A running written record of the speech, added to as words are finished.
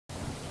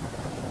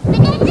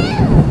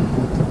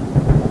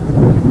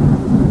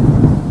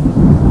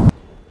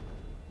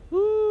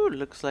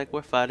looks like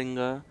we're fighting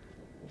a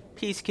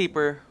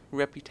Peacekeeper,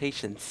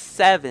 Reputation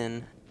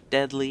 7,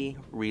 Deadly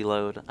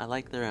Reload. I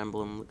like their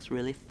emblem, looks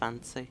really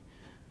fancy.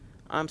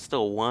 I'm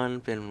still 1,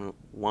 been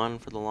 1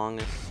 for the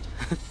longest.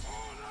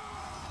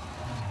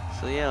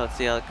 So yeah, let's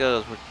see how it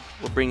goes.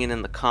 We're bringing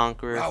in the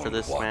Conqueror for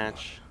this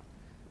match.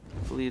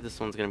 I believe this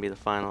one's going to be the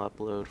final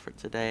upload for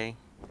today.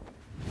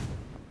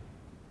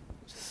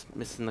 Just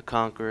missing the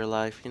Conqueror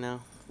life, you know?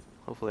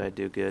 Hopefully I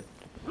do good.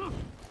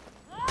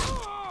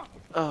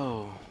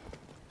 Oh,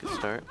 good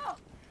start.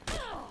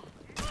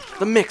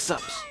 The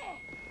mix-ups!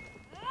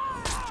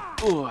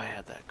 Ooh, I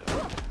had that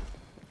guard.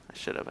 I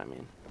should have, I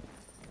mean.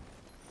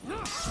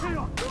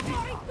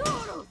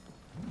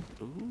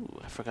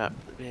 Ooh, I forgot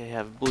they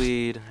have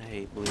bleed. I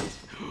hate bleed.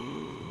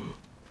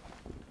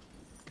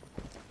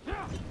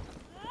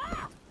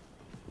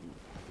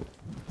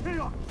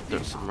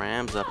 Throw some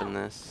rams up in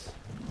this.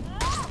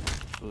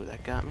 Ooh,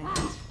 that got me.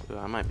 Ooh,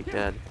 I might be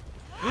dead.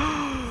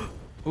 Ooh.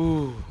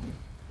 Ooh,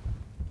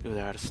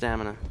 they're out of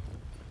stamina.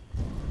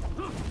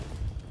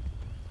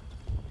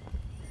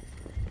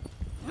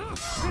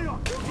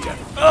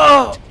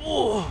 Oh!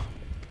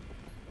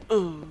 Ooh.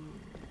 Ooh.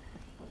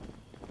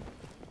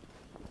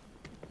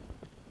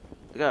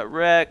 I got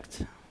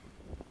wrecked.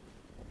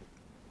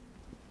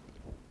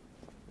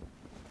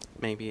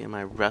 Maybe am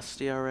I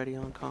rusty already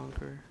on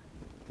Conqueror?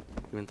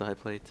 Even though I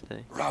played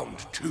today. Round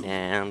 2.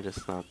 Nah, I'm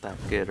just not that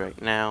good right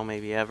now,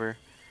 maybe ever.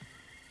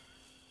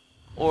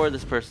 Or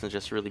this person's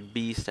just really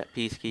beast at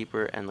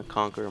Peacekeeper and the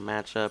Conqueror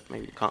matchup.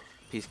 Maybe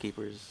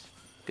Peacekeeper's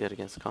good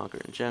against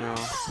Conqueror in general.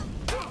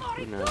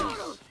 Who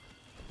knows?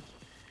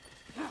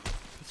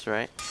 That's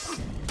right.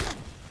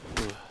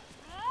 Ooh.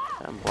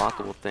 That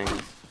unblockable thing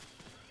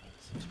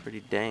seems pretty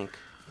dank.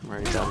 I'm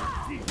ready to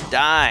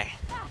die.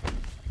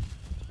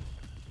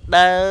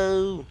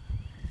 No!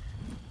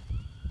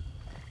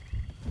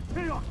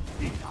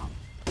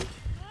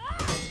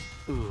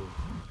 Ooh.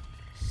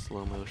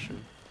 Slow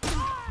motion.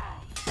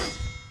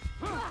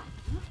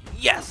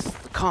 Yes!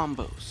 The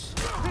combos.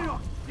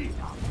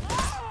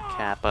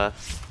 Kappa.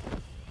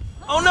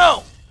 Oh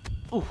no!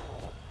 Ooh.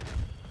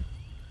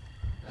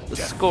 The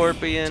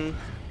scorpion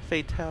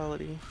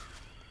fatality.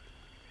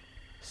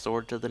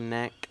 Sword to the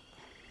neck.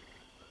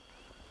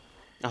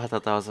 Oh, I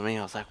thought that was me.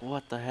 I was like,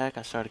 what the heck?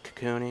 I started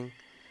cocooning.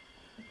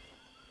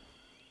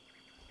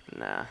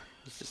 Nah,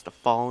 it's just a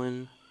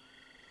fallen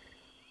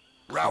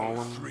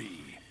Round 3.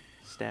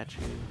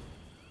 statue.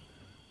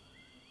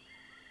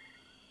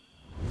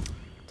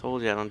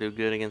 Told you I don't do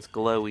good against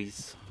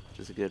glowies.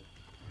 Just good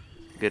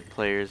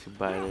players who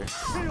buy their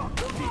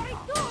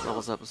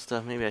levels up and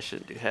stuff. Maybe I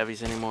shouldn't do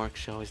heavies anymore because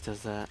she always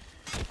does that.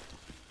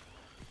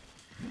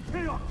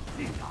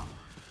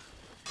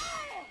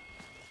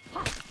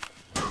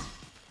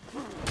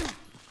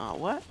 Oh,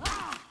 what?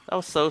 That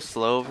was so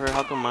slow of her.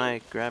 How come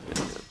my grab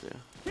didn't go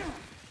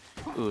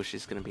through? Ooh,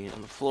 she's gonna be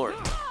on the floor.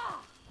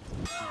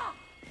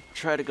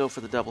 Try to go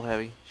for the double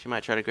heavy. She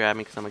might try to grab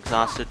me because I'm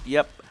exhausted.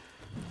 Yep.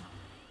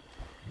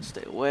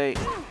 Stay away.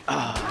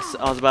 Oh,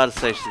 I was about to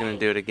say she's gonna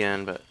do it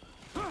again, but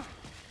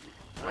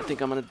I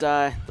think I'm gonna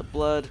die. The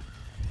blood.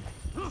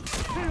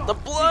 The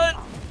blood!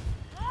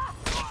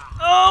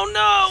 Oh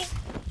no!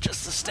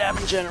 Just the stab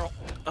in general.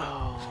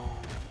 Oh.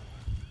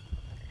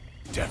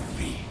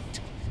 Defeat.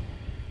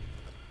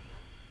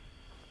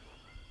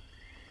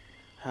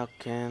 How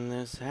can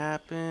this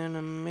happen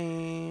to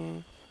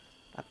me?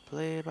 I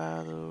play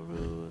by the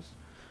rules.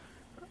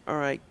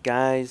 Alright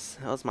guys,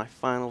 that was my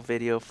final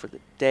video for the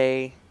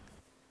day.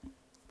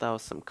 That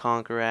was some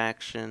Conqueror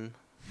action.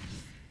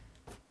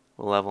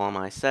 We'll level on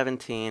my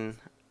 17.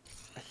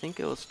 I think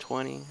it was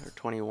 20 or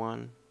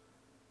 21.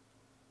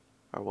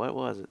 Or what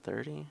was it,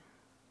 30?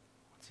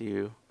 What's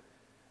you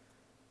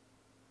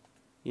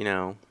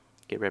know,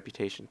 get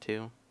reputation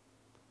too?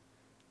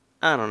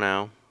 I don't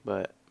know,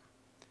 but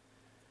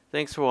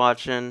thanks for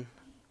watching.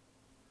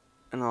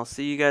 And I'll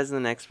see you guys in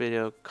the next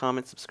video.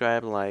 Comment,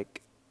 subscribe,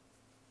 like.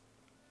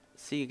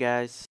 See you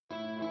guys.